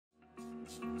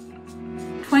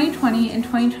2020 and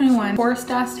 2021 forced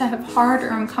us to have hard or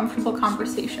uncomfortable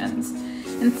conversations.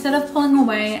 Instead of pulling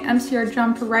away, MCR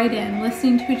jumped right in,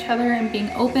 listening to each other and being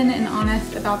open and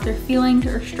honest about their feelings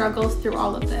or struggles through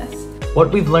all of this.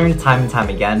 What we've learned time and time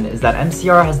again is that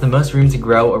MCR has the most room to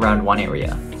grow around one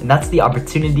area, and that's the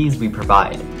opportunities we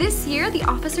provide. This year, the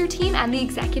officer team and the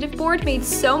executive board made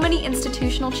so many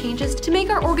institutional changes to make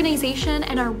our organization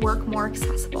and our work more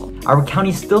accessible. Our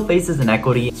county still faces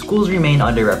inequity. Schools remain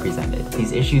underrepresented.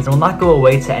 These issues will not go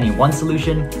away to any one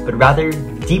solution, but rather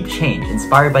deep change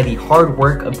inspired by the hard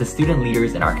work of the student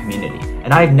leaders in our community.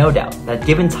 And I have no doubt that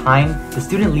given time, the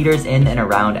student leaders in and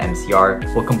around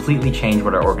MCR will completely change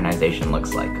what our organization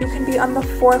looks like. You can be on the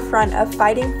forefront of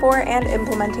fighting for and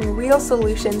implementing real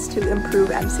solutions to improve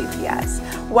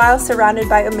MCPS, while surrounded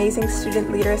by amazing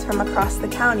student leaders from across the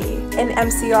county. In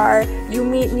MCR, you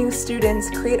meet new students,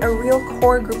 create a real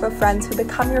core group of friends who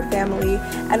become your family,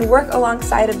 and work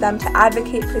alongside of them to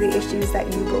advocate for the issues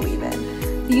that you believe in.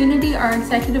 The unity our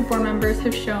executive board members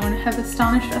have shown have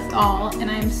astonished us all, and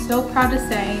I am so proud to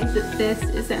say that this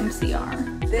is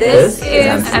MCR. This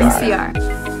is MCR.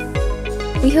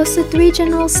 We hosted 3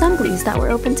 general assemblies that were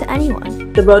open to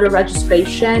anyone. The voter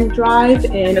registration drive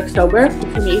in October.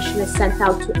 Information is sent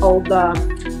out to all the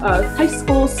high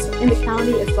schools in the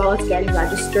county, as well as getting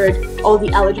registered all the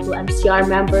eligible MCR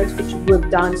members, which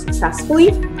we've done successfully.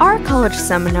 Our college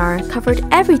seminar covered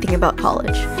everything about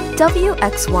college.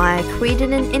 WXY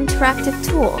created an interactive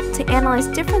tool to analyze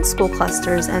different school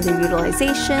clusters and their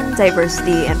utilization,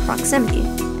 diversity, and proximity.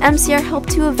 MCR helped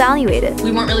to evaluate it.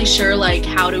 We weren't really sure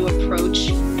how to approach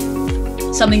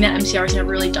something that MCR has never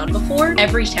really done before.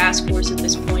 Every task force at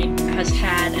this point has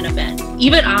had an event.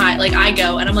 Even I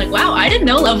go and I'm like, wow, I didn't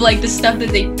know of the stuff that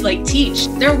they teach.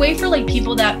 They're a way for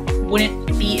people that wouldn't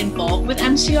be involved with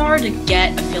MCR to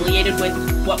get affiliated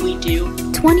with what we do.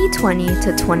 2020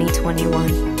 to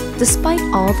 2021. Despite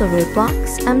all the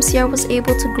roadblocks, MCR was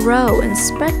able to grow and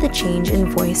spread the change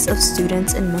in voice of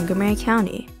students in Montgomery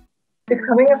County.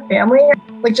 Becoming a family,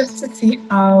 just to see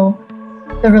how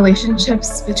the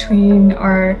relationships between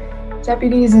our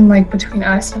deputies and between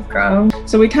us have grown.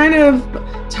 So we kind of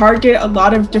target a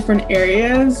lot of different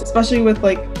areas, especially with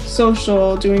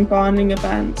social, doing bonding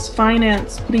events,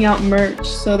 finance, putting out merch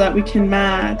so that we can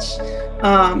match,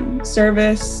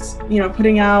 service,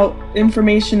 putting out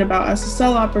information about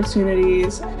SSL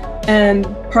opportunities, and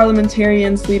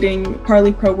parliamentarians leading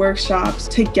Parley Pro workshops.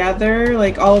 Together,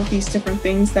 all of these different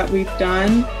things that we've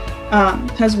done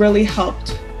has really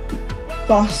helped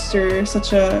foster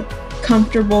such a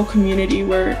comfortable community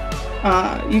where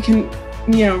you can,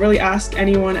 really ask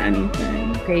anyone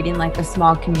anything. Creating a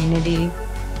small community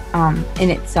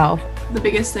in itself. The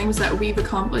biggest things that we've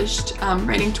accomplished,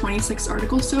 writing 26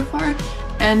 articles so far,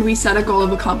 and we set a goal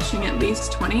of accomplishing at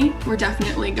least 20. We're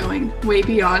definitely going way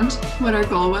beyond what our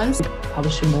goal was.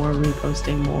 Publishing more,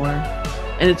 reposting more,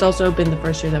 and it's also been the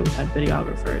first year that we've had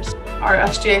videographers. Our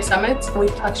SGA summits,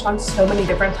 we've touched on so many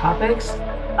different topics,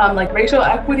 like racial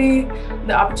equity,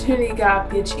 the opportunity gap,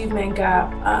 the achievement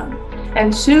gap,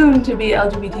 and soon to be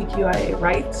LGBTQIA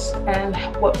rights and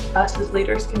what us as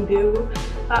leaders can do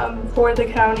for the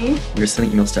county. We were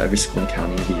sending emails to every school in the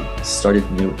county. We started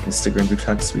new Instagram group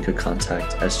chats so we could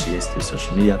contact SGAs through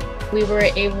social media. We were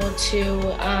able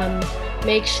to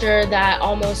make sure that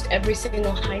almost every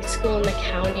single high school in the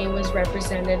county was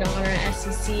represented on our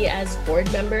SEC as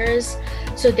board members,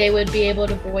 so they would be able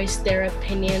to voice their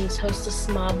opinions, host a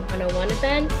SMOB 101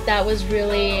 event. That was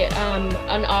really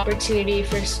an opportunity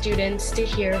for students to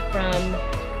hear from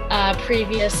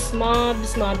previous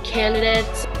SMOB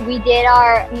candidates. We did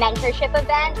our mentorship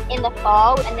event in the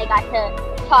fall, and they got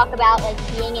to talk about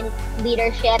being in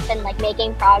leadership and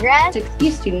making progress.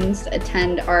 60 students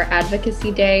attend our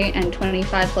advocacy day and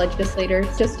 25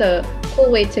 legislators. Just a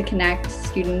cool way to connect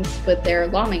students with their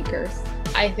lawmakers.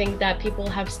 I think that people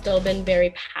have still been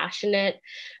very passionate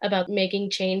about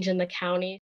making change in the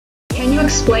county. Can you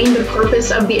explain the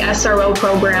purpose of the SRO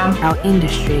program? How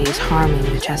industry is harming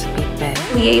the Chesapeake Bay.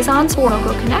 Liaisons for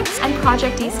Logo Connects and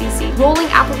Project DCC. Rolling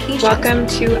applications. Welcome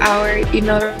to our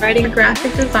email writing,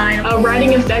 graphic design.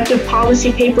 Writing effective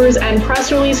policy papers and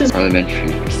press releases.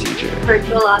 Parliamentary procedure.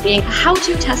 Virtual lobbying. How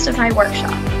to testify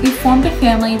workshop. We formed a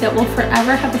family that will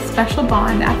forever have a special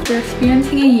bond after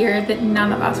experiencing a year that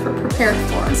none of us were prepared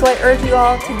for. So I urge you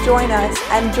all to join us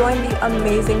and join the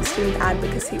amazing student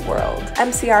advocacy world.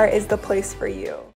 MCR is the place for you.